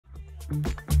For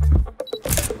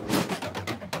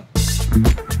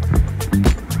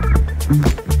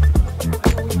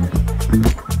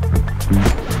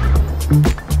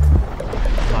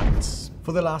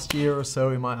the last year or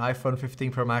so in my iPhone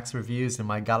 15 Pro Max reviews and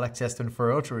my Galaxy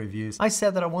S24 Ultra reviews, I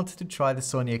said that I wanted to try the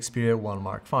Sony Xperia 1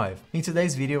 Mark V. In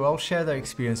today's video, I'll share that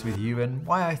experience with you and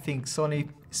why I think Sony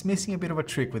is missing a bit of a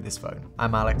trick with this phone.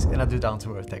 I'm Alex and I do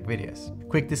down-to-earth tech videos.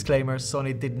 Quick disclaimer,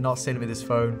 Sony did not send me this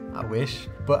phone, I wish,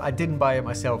 but I didn't buy it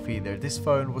myself either. This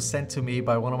phone was sent to me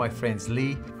by one of my friends,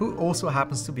 Lee, who also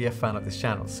happens to be a fan of this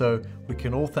channel, so we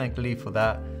can all thank Lee for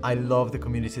that. I love the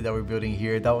community that we're building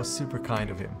here, that was super kind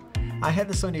of him. I had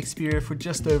the Sony Xperia for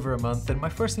just over a month and my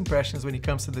first impressions when it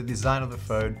comes to the design of the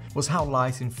phone was how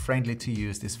light and friendly to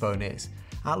use this phone is.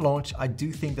 At launch, I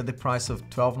do think that the price of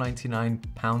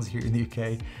 £12.99 here in the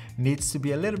UK needs to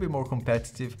be a little bit more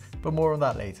competitive, but more on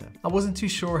that later. I wasn't too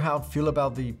sure how I'd feel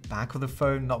about the back of the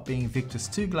phone not being Victus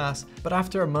 2 glass, but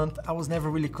after a month I was never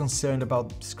really concerned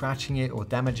about scratching it or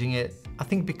damaging it. I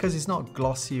think because it's not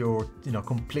glossy or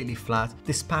completely flat,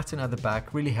 this pattern at the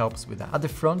back really helps with that. At the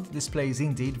front, the display is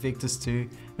indeed Victus 2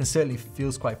 and certainly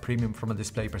feels quite premium from a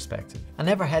display perspective. I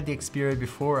never had the Xperia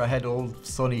before, I had old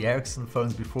Sony Ericsson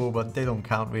phones before, but they don't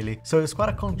count really. So it's quite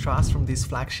a contrast from these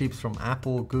flagships from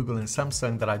Apple, Google and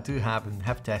Samsung that I do have and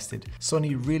have tested.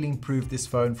 Sony really improved this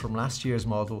phone from last year's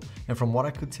model and from what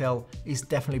I could tell, it's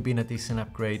definitely been a decent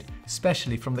upgrade,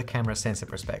 especially from the camera sensor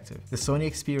perspective. The Sony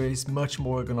Xperia is much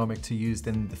more ergonomic to use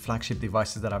than the flagship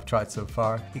devices that I've tried so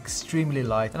far, extremely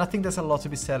light, and I think there's a lot to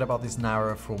be said about this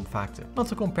narrower form factor. Not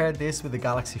to compare this with the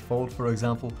Galaxy Fold for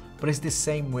example, but it's the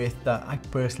same width that I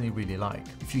personally really like.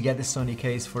 If you get the Sony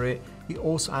case for it, it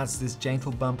also adds this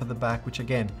gentle bump at the back, which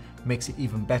again makes it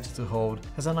even better to hold,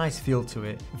 has a nice feel to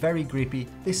it, very grippy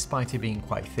despite it being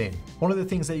quite thin. One of the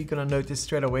things that you're gonna notice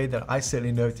straight away that I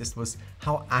certainly noticed was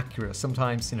how accurate,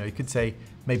 sometimes you could say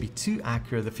maybe too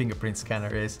accurate the fingerprint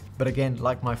scanner is, but again,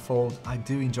 like my Fold, I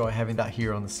do enjoy having that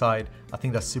here on the side. I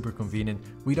think that's super convenient.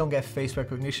 We don't get face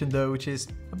recognition though, which is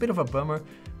a bit of a bummer,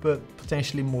 but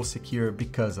potentially more secure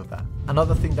because of that.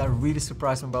 Another thing that really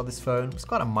surprised me about this phone, it's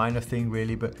quite a minor thing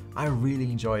really, but I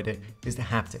really enjoyed it, is the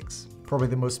haptics. Probably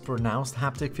the most pronounced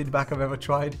haptic feedback I've ever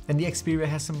tried. And the Xperia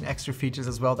has some extra features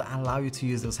as well that allow you to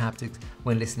use those haptics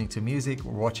when listening to music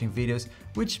or watching videos,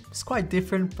 which is quite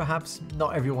different, perhaps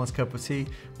not everyone's cup of tea,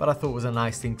 but I thought was a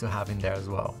nice thing to have in there as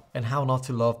well. And how not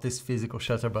to love this physical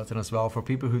shutter button as well. For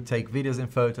people who take videos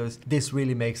and photos, this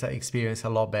really makes that experience a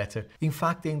lot better. In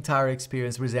fact, the entire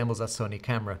experience resembles a Sony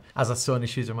camera. As a Sony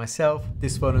shooter myself,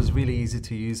 this phone is really easy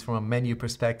to use from a menu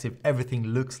perspective. Everything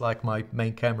looks like my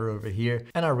main camera over here,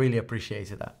 and I really appreciated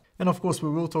that. And of course we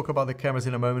will talk about the cameras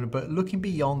in a moment, but looking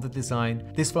beyond the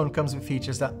design, this phone comes with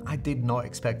features that I did not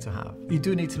expect to have. You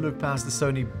do need to look past the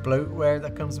Sony bloatware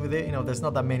that comes with it. There's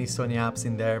not that many Sony apps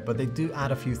in there, but they do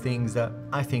add a few things that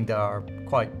I think that are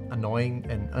quite annoying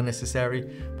and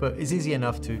unnecessary, but it's easy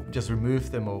enough to just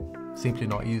remove them or simply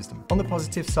not use them. On the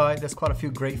positive side, there's quite a few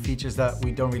great features that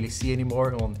we don't really see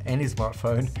anymore on any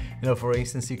smartphone. For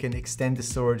instance, you can extend the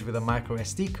storage with a micro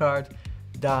SD card.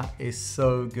 That is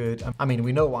so good. I mean,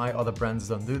 we know why other brands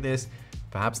don't do this.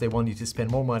 Perhaps they want you to spend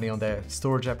more money on their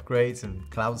storage upgrades and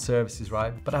cloud services,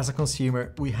 right? But as a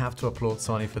consumer, we have to applaud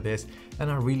Sony for this, and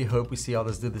I really hope we see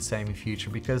others do the same in future,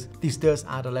 because this does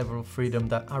add a level of freedom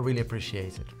that I really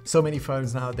appreciated. So many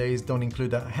phones nowadays don't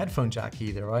include a headphone jack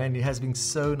either, right? And it has been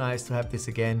so nice to have this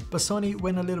again. But Sony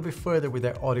went a little bit further with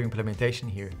their audio implementation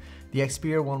here. The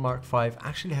Xperia 1 Mark V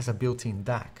actually has a built-in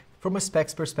DAC. From a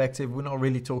specs perspective, we're not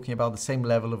really talking about the same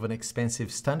level of an expensive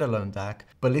standalone DAC,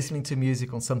 but listening to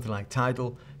music on something like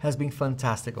Tidal has been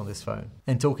fantastic on this phone.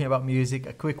 And talking about music,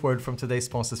 a quick word from today's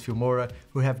sponsors Filmora,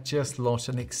 who have just launched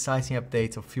an exciting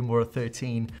update of Filmora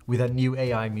 13 with a new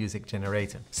AI music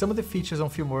generator. Some of the features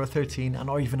on Filmora 13 are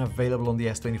not even available on the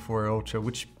S24 Ultra,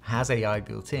 which has AI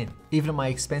built in. Even my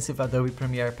expensive Adobe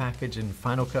Premiere package and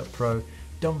Final Cut Pro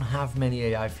don't have many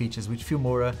AI features which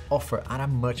Filmora offer at a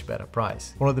much better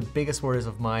price. One of the biggest worries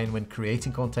of mine when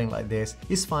creating content like this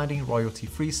is finding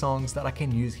royalty-free songs that I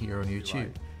can use here on YouTube.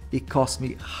 Right. It costs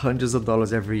me hundreds of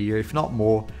dollars every year, if not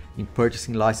more, in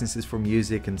purchasing licenses for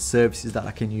music and services that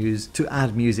I can use to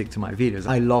add music to my videos.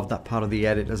 I love that part of the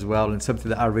edit as well, and something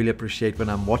that I really appreciate when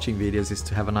I'm watching videos is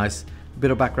to have a nice bit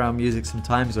of background music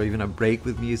sometimes, or even a break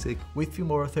with music. With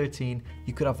Filmora 13,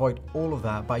 you could avoid all of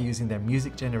that by using their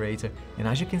music generator, and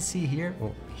as you can see here,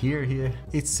 or here,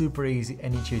 it's super easy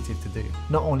and intuitive to do.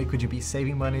 Not only could you be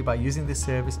saving money by using this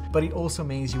service, but it also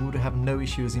means you would have no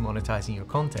issues in monetizing your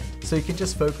content. So you can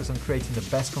just focus on creating the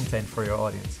best content for your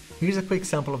audience. Here's a quick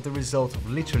sample of the result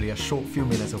of literally a short few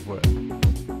minutes of work.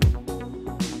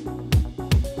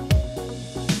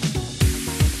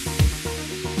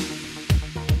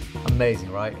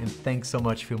 Amazing, right? And thanks so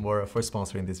much Filmora for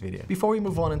sponsoring this video. Before we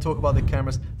move on and talk about the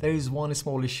cameras, there is one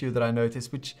small issue that I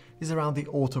noticed, which is around the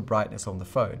auto brightness on the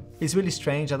phone. It's really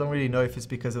strange. I don't really know if it's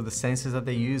because of the sensors that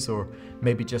they use or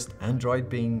maybe just Android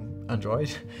being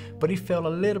Android, but it felt a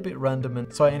little bit random,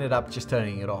 and so I ended up just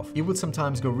turning it off. It would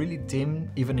sometimes go really dim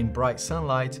even in bright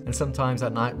sunlight, and sometimes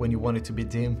at night when you want it to be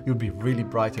dim, it would be really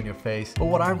bright on your face. But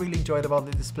what I really enjoyed about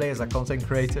the display as a content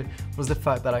creator was the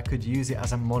fact that I could use it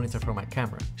as a monitor for my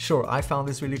camera. Sure, I found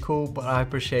this really cool, but I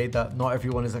appreciate that not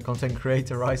everyone is a content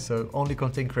creator, right? So only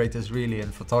content creators really,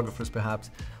 and photographers perhaps,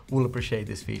 will appreciate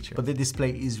this feature. But the display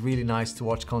is really nice to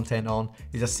watch content on.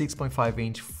 It's a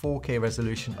 6.5-inch 4K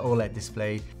resolution OLED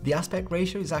display. The aspect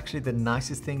ratio is actually the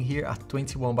nicest thing here at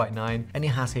 21:9, and it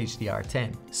has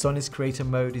HDR10. Sony's creator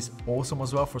mode is awesome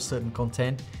as well for certain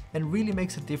content, and really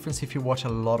makes a difference if you watch a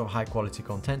lot of high quality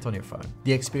content on your phone.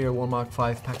 The Xperia 1 Mark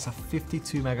V packs a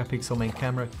 52 megapixel main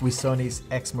camera with Sony's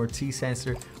X-T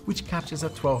sensor, which captures a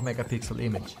 12 megapixel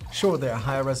image. Sure, there are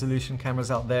higher resolution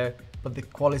cameras out there, but the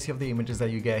quality of the images that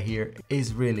you get here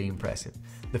is really impressive.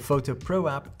 The Photo Pro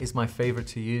app is my favorite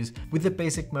to use. With the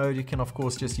basic mode, you can of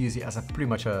course just use it as pretty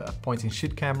much a point and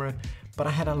shoot camera, but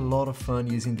I had a lot of fun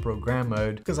using program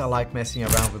mode because I like messing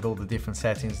around with all the different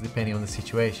settings depending on the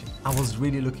situation. I was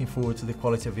really looking forward to the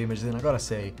quality of images, and I gotta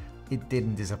say, it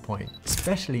didn't disappoint,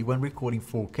 especially when recording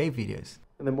 4K videos.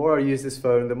 And the more I use this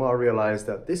phone, the more I realize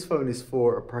that this phone is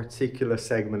for a particular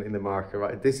segment in the market,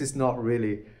 right? This is not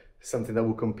really something that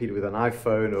will compete with an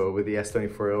iPhone or with the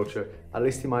S24 Ultra. At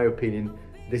least in my opinion,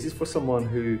 this is for someone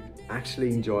who actually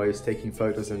enjoys taking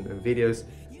photos and videos,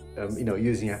 you know,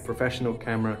 using a professional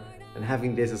camera and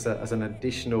having this as an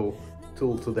additional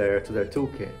tool to their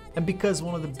toolkit. And because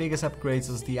one of the biggest upgrades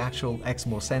was the actual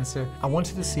X-More sensor, I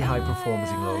wanted to see how it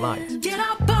performs in low light. Get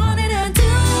up on it and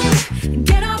do,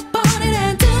 get up on it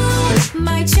and do.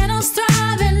 My channel's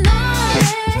thriving on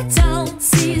it. Don't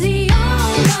see the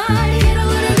online. Get a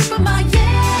little grip of my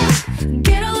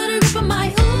get a little grip of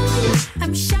my ooh.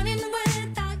 I'm shining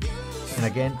without you. And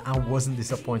again, I wasn't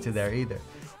disappointed there either.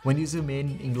 When you zoom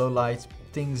in low light,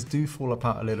 things do fall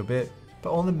apart a little bit.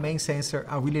 But on the main sensor,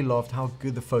 I really loved how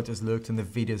good the photos looked and the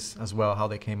videos as well, how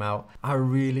they came out. I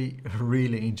really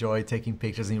enjoyed taking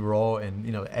pictures in RAW and,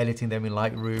 you know, editing them in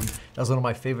Lightroom. That's one of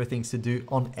my favorite things to do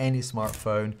on any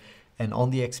smartphone. And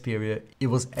on the Xperia, it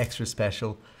was extra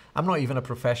special. I'm not even a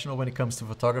professional when it comes to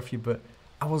photography, but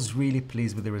I was really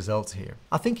pleased with the results here.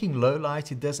 I think in low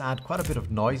light it does add quite a bit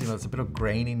of noise, you know, there's a bit of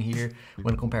grain in here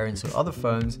when comparing to other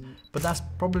phones, but that's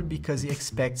probably because he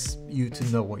expects you to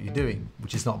know what you're doing,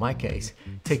 which is not my case.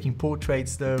 Taking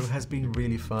portraits though has been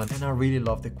really fun, and I really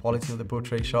love the quality of the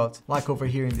portrait shots, like over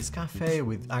here in this cafe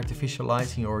with artificial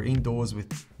lighting or indoors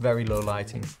with very low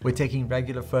lighting. We're taking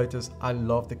regular photos. I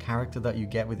love the character that you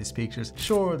get with these pictures.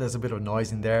 Sure, there's a bit of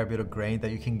noise in there, a bit of grain that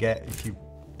you can get if you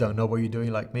don't know what you're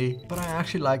doing like me, but I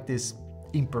actually like this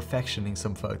imperfection in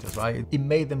some photos, right? It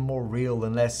made them more real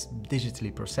and less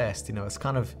digitally processed. You know, it's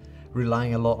kind of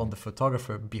relying a lot on the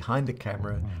photographer behind the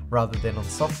camera rather than on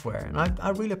software, and I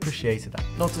really appreciated that.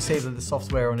 Not to say that the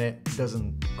software on it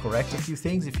doesn't correct a few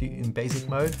things if you're in basic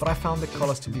mode, but I found the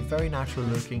colors to be very natural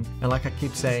looking, and like I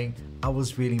keep saying, I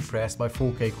was really impressed by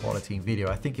 4K quality in video.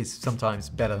 I think it's sometimes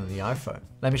better than the iPhone.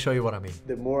 Let me show you what I mean.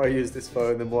 The more I use this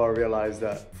phone, the more I realize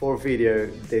that for video,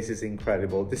 this is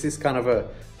incredible. This is kind of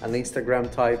an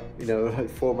Instagram type, you know,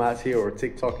 format here, or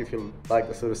TikTok if you like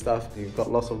that sort of stuff. You've got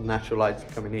lots of natural light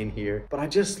coming in here. But I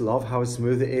just love how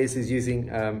smooth it is. It's using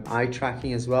eye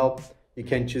tracking as well. You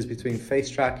can choose between face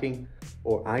tracking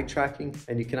or eye tracking,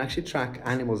 and you can actually track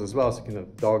animals as well. So you can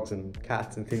have dogs and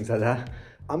cats and things like that.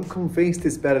 I'm convinced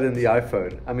it's better than the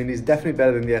iPhone. I mean, it's definitely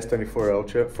better than the S24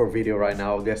 Ultra for video right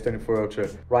now. The S24 Ultra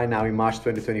right now in March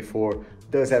 2024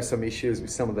 does have some issues with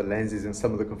some of the lenses and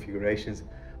some of the configurations.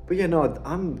 But yeah, no,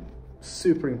 I'm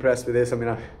super impressed with this. I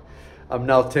mean, I'm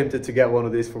now tempted to get one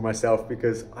of these for myself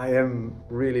because I am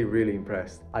really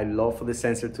impressed. I love for the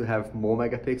sensor to have more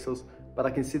megapixels, but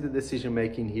I can see the decision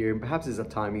making here, and perhaps it's a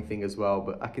timing thing as well,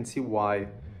 but I can see why,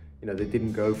 you know, they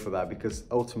didn't go for that, because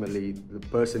ultimately the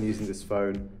person using this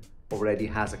phone already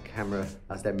has a camera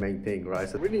as their main thing, right?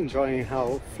 So really enjoying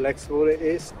how flexible it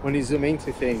is. When you zoom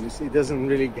into things, it doesn't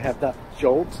really have that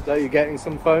jolt that you get in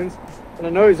some phones. And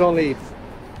I know it's only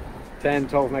 10,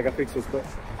 12 megapixels, but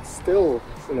still,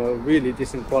 you know, really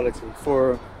decent quality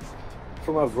from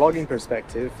a vlogging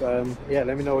perspective. Yeah,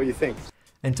 let me know what you think.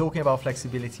 And talking about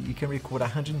flexibility, you can record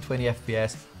 120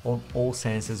 FPS on all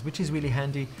sensors, which is really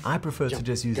handy. I prefer to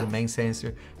just use the main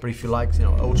sensor, but if you like, you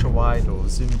know, ultra wide or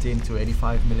zoomed in to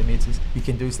 85mm, you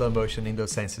can do slow motion in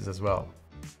those sensors as well.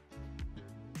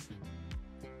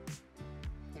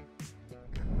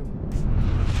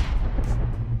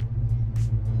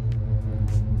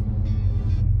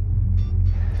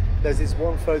 There's this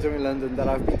one photo in London that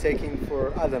I've been taking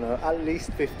for, I don't know, at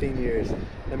least 15 years.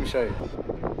 Let me show you.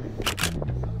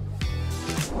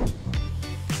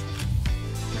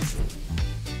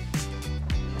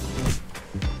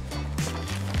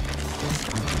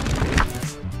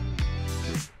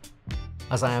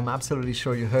 As I am absolutely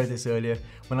sure you heard this earlier,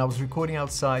 when I was recording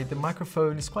outside, the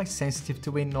microphone is quite sensitive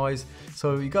to wind noise,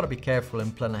 so you gotta be careful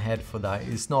and plan ahead for that.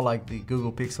 It's not like the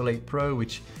Google Pixel 8 Pro,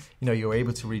 which you're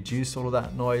able to reduce all of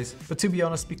that noise. But to be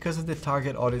honest, because of the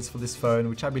target audience for this phone,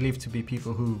 which I believe to be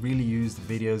people who really use the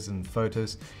videos and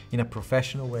photos in a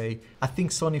professional way, I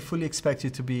think Sony fully expects you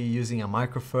to be using a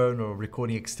microphone or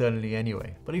recording externally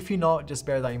anyway. But if you're not, just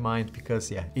bear that in mind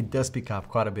because yeah, it does pick up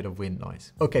quite a bit of wind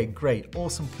noise. Okay, great,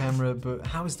 awesome camera, but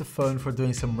how is the phone for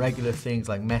doing some regular things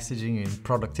like messaging and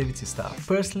productivity stuff?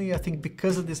 Personally, I think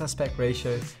because of this aspect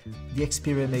ratio, the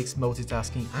Xperia makes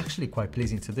multitasking actually quite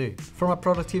pleasing to do. From a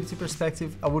productivity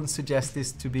perspective, I wouldn't suggest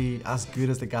this to be as good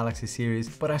as the Galaxy series,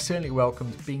 but I certainly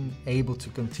welcomed being able to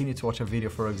continue to watch a video,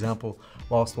 for example,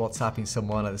 whilst WhatsApping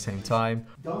someone at the same time.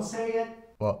 Don't say it.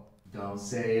 What? Don't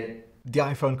say it. The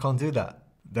iPhone can't do that.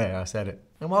 There, I said it.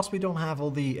 And whilst we don't have all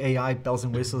the AI bells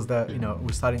and whistles that,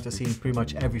 we're starting to see in pretty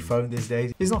much every phone these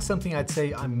days, it's not something I'd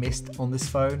say I missed on this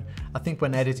phone. I think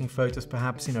when editing photos,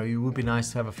 perhaps, it would be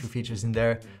nice to have a few features in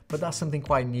there, but that's something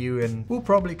quite new and will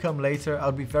probably come later.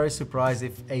 I'd be very surprised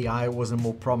if AI wasn't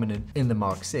more prominent in the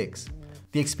Mark 6.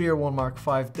 The Xperia 1 Mark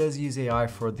V does use AI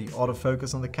for the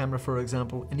autofocus on the camera, for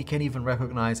example, and it can even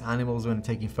recognize animals when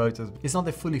taking photos. It's not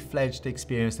the fully fledged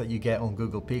experience that you get on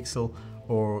Google Pixel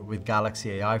or with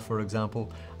Galaxy AI, for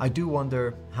example. I do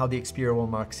wonder how the Xperia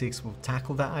 1 Mark VI will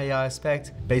tackle that AI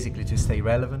aspect, basically to stay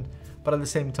relevant. But at the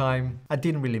same time, I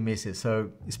didn't really miss it,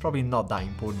 so it's probably not that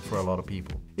important for a lot of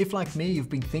people. If like me, you've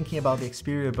been thinking about the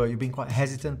Xperia, but you've been quite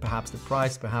hesitant, perhaps the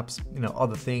price, perhaps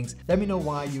other things, let me know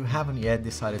why you haven't yet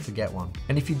decided to get one.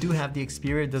 And if you do have the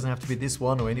Xperia, it doesn't have to be this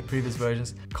one or any previous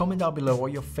versions, comment down below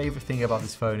what your favorite thing about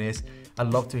this phone is. I'd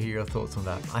love to hear your thoughts on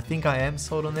that. I think I am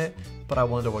sold on it, but I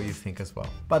wonder what you think as well.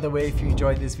 By the way, if you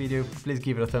enjoyed this video, please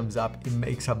give it a thumbs up. It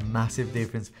makes a massive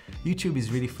difference. YouTube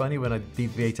is really funny when I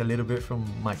deviate a little bit from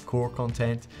my core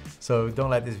content, so don't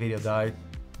let this video die.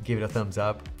 Give it a thumbs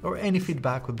up, or any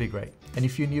feedback would be great. And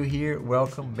if you're new here,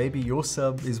 welcome. Maybe your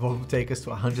sub is what will take us to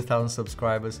 100,000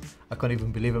 subscribers. I can't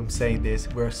even believe I'm saying this.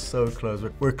 We're so close.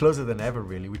 We're closer than ever,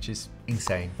 really, which is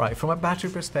insane. Right, from a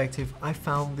battery perspective, I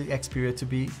found the Xperia to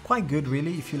be quite good,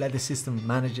 really, if you let the system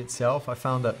manage itself. I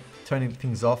found that turning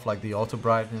things off, like the auto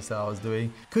brightness that I was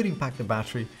doing, could impact the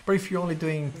battery. But if you're only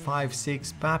doing 5,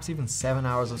 6, perhaps even 7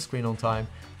 hours of screen on time,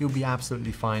 you'll be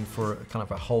absolutely fine for kind of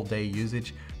a whole day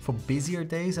usage. For busier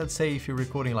days, I'd say if you're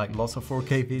recording like lots of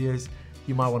 4K videos,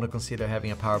 you might want to consider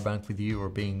having a power bank with you or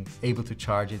being able to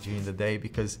charge it during the day,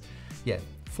 because yeah,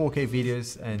 4K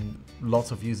videos and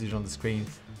lots of usage on the screen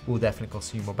will definitely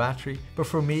consume more battery. But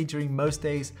for me, during most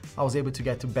days, I was able to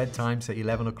get to bedtime, say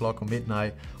 11 o'clock or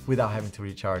midnight, without having to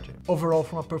recharge it. Overall,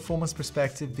 from a performance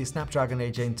perspective, the Snapdragon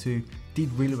 8 Gen 2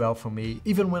 did really well for me,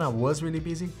 even when I was really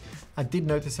busy. I did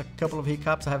notice a couple of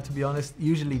hiccups, I have to be honest,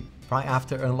 usually right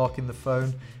after unlocking the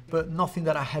phone, but nothing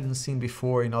that I hadn't seen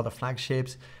before in other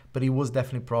flagships, but it was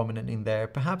definitely prominent in there.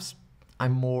 Perhaps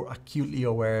I'm more acutely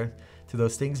aware to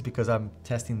those things because I'm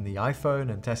testing the iPhone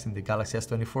and testing the Galaxy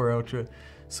S24 Ultra,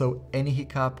 so any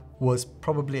hiccup was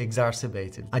probably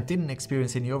exacerbated. I didn't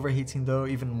experience any overheating though,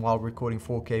 even while recording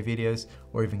 4K videos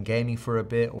or even gaming for a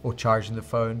bit or charging the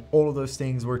phone. All of those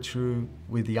things were true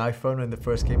with the iPhone when it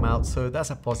first came out, so that's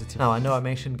a positive. Now, I know I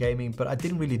mentioned gaming, but I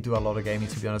didn't really do a lot of gaming,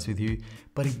 to be honest with you,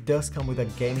 but it does come with a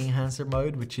gaming enhancer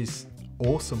mode, which is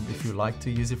awesome if you like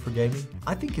to use it for gaming.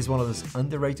 I think it's one of those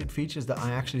underrated features that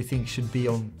I actually think should be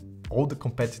on all the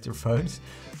competitor phones,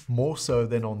 more so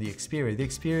than on the Xperia. The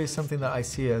Xperia is something that I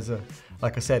see as a,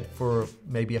 like I said, for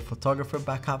maybe a photographer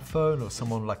backup phone or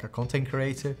someone like a content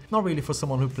creator, not really for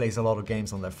someone who plays a lot of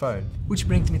games on their phone. Which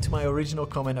brings me to my original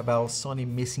comment about Sony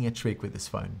missing a trick with this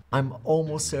phone. I'm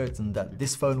almost certain that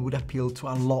this phone would appeal to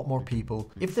a lot more people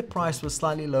if the price was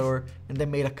slightly lower and they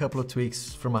made a couple of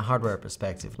tweaks from a hardware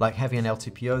perspective, like having an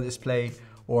LTPO display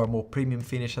or a more premium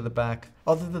finish at the back.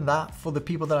 Other than that, for the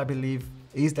people that I believe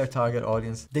is their target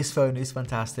audience, this phone is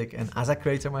fantastic, and as a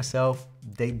creator myself,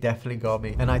 they definitely got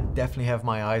me, and I definitely have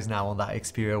my eyes now on that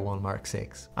Xperia 1 Mark VI.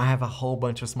 I have a whole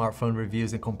bunch of smartphone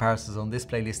reviews and comparisons on this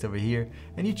playlist over here,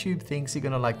 and YouTube thinks you're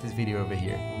gonna like this video over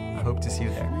here. I hope to see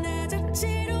you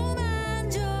there.